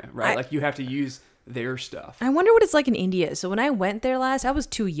in China, right? Like you have to use their stuff. I wonder what it's like in India. So when I went there last, I was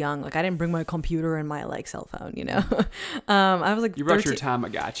too young. Like I didn't bring my computer and my like cell phone, you know. I was like, you brought your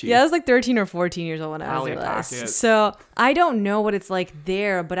Tamagotchi. Yeah, I was like 13 or 14 years old when I was there last. So I don't know what it's like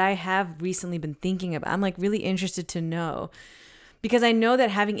there, but I have recently been thinking about. I'm like really interested to know, because I know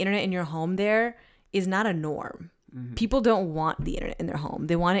that having internet in your home there is not a norm. People don't want the internet in their home.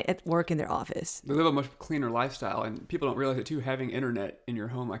 They want it at work in their office. They live a much cleaner lifestyle, and people don't realize it too. Having internet in your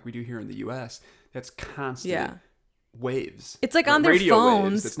home like we do here in the U.S., that's constant waves. It's like on their radio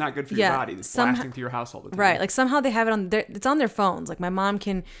phones. Waves. It's not good for your body. It's blasting through your house all the time. Right. Like somehow they have it on it's on their phones. Like my mom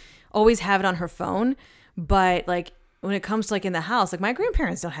can always have it on her phone, but like when it comes to like in the house, like my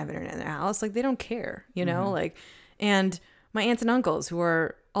grandparents don't have internet in their house. Like they don't care, you know, like, and my aunts and uncles who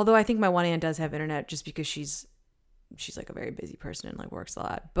are, although I think my one aunt does have internet just because she's like a very busy person and like works a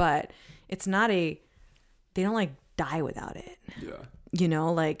lot, but it's not they don't like die without it. Yeah. You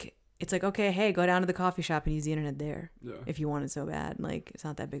know, like it's like, okay, hey, go down to the coffee shop and use the internet there if you want it so bad. Like it's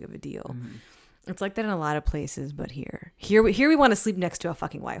not that big of a deal. It's like that in a lot of places, but here we want to sleep next to a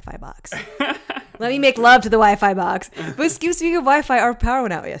fucking Wi-Fi box. Let me make love to the Wi-Fi box. But speaking of Wi-Fi, our power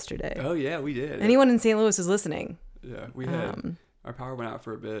went out yesterday. Oh yeah, we did. Anyone in St. Louis is listening. Yeah, we had our power went out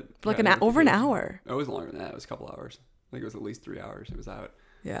for a bit. Like over an hour. Oh, it was longer than that. It was a couple hours. I think it was at least 3 hours. It was out.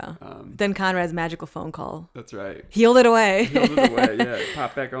 Yeah. Then Conrad's magical phone call. That's right. Healed it away. Yeah, it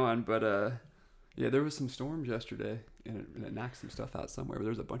popped back on. But yeah, there was some storms yesterday, and it knocked some stuff out somewhere. But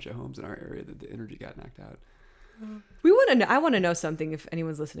there was a bunch of homes in our area that the energy got knocked out. I want to know something, if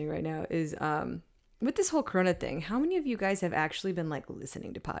anyone's listening right now, is with this whole Corona thing, how many of you guys have actually been like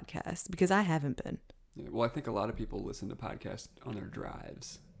listening to podcasts? Because I haven't been. Yeah, well, I think a lot of people listen to podcasts on their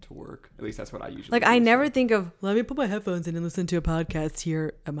drives to work. At least that's what I usually like. do. I never think of, let me put my headphones in and listen to a podcast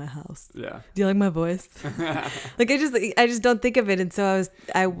here at my house. Yeah. Do you like my voice? Like I just don't think of it, and so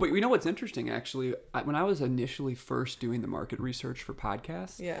But you know what's interesting? Actually, when I was initially first doing the market research for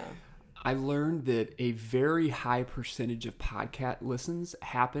podcasts, I learned that a very high percentage of podcast listens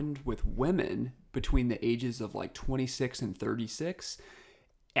happened with women between the ages of like 26 and 36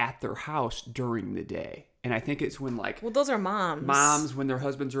 at their house during the day. And I think it's when like... Well, those are moms. When their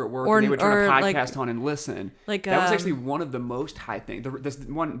husbands are at work, and they would turn a podcast on and listen. Like that was actually one of the most high things. This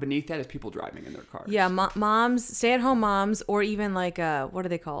one beneath that is people driving in their cars. Yeah, moms, stay-at-home moms, or even like, what are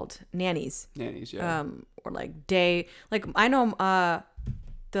they called? Nannies. Nannies, yeah. Or like day... Like, I know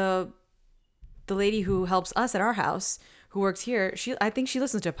the lady who helps us at our house, who works here, I think she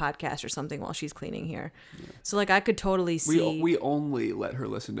listens to a podcast or something while she's cleaning here. Yeah. So like I could totally see. We only let her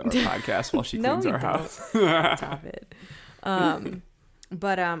listen to our podcast while she cleans our house. Stop it. And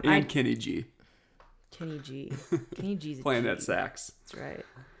Kenny G. Kenny G's playing that sax. That's right.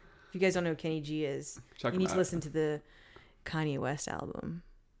 If you guys don't know who Kenny G is, you need to listen to the Kanye West album.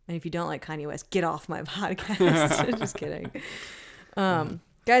 And if you don't like Kanye West, get off my podcast. Just kidding.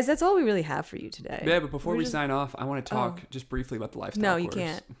 Guys, that's all we really have for you today. Yeah, but before we sign off, I want to talk just briefly about the lifestyle No, course. you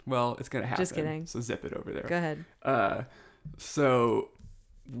can't. Well, it's going to happen. Just kidding. So zip it over there. Go ahead. So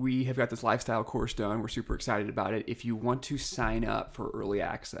we have got this lifestyle course done. We're super excited about it. If you want to sign up for early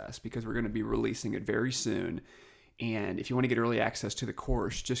access, because we're going to be releasing it very soon, and if you want to get early access to the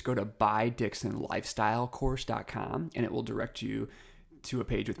course, just go to buydixonlifestylecourse.com and it will direct you to a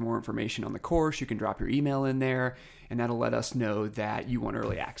page with more information on the course. You can drop your email in there, and that'll let us know that you want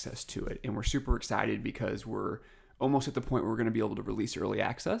early access to it. And we're super excited because we're almost at the point where we're going to be able to release early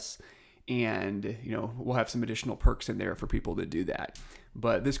access. And, we'll have some additional perks in there for people to do that.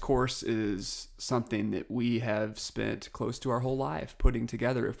 But this course is something that we have spent close to our whole life putting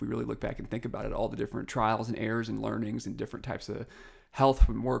together. If we really look back and think about it, all the different trials and errors and learnings and different types of health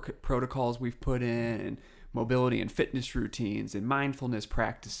and work protocols we've put in, and mobility and fitness routines and mindfulness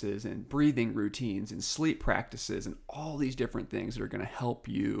practices and breathing routines and sleep practices and all these different things that are going to help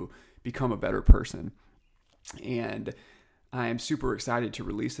you become a better person. And I am super excited to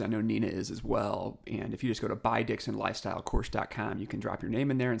release it. I know Nina is as well. And if you just go to buydixonlifestylecourse.com, you can drop your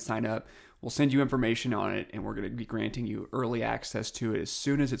name in there and sign up. We'll send you information on it, and we're going to be granting you early access to it as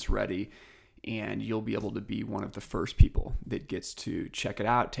soon as it's ready. And you'll be able to be one of the first people that gets to check it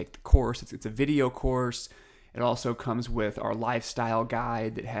out, take the course. It's a video course. It also comes with our lifestyle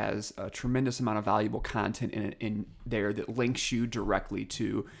guide that has a tremendous amount of valuable content in there that links you directly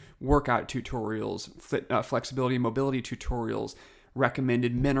to workout tutorials, flexibility and mobility tutorials,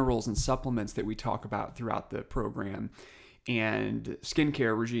 recommended minerals and supplements that we talk about throughout the program, and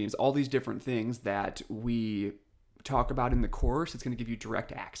skincare regimes, all these different things that we talk about in the course. It's going to give you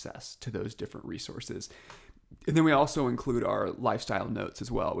direct access to those different resources. And then we also include our lifestyle notes as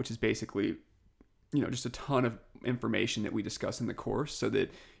well, which is basically, just a ton of information that we discuss in the course so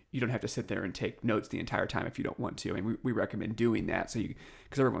that you don't have to sit there and take notes the entire time if you don't want to. I mean, we recommend doing that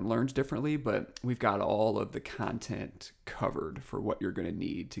because everyone learns differently, but we've got all of the content covered for what you're going to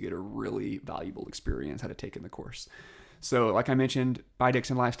need to get a really valuable experience how to take in the course. So like I mentioned,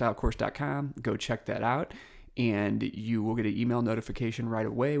 buydixonlifestylecourse.com, go check that out, and you will get an email notification right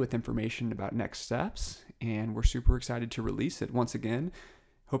away with information about next steps. And we're super excited to release it. Once again,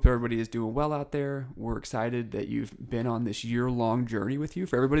 hope everybody is doing well out there. We're excited that you've been on this year-long journey with you.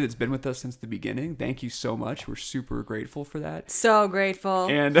 For everybody that's been with us since the beginning, thank you so much. We're super grateful for that. So grateful.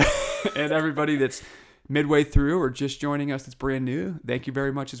 And everybody that's midway through or just joining us that's brand new, thank you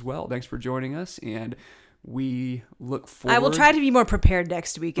very much as well. Thanks for joining us, and we look forward. I will try to be more prepared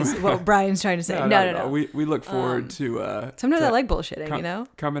next week is what Brian's trying to say. No. We look forward to sometimes I like bullshitting,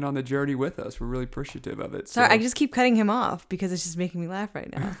 coming on the journey with us. We're really appreciative of it. Sorry, I just keep cutting him off because it's just making me laugh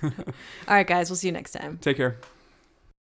right now. All right, guys, we'll see you next time. Take care.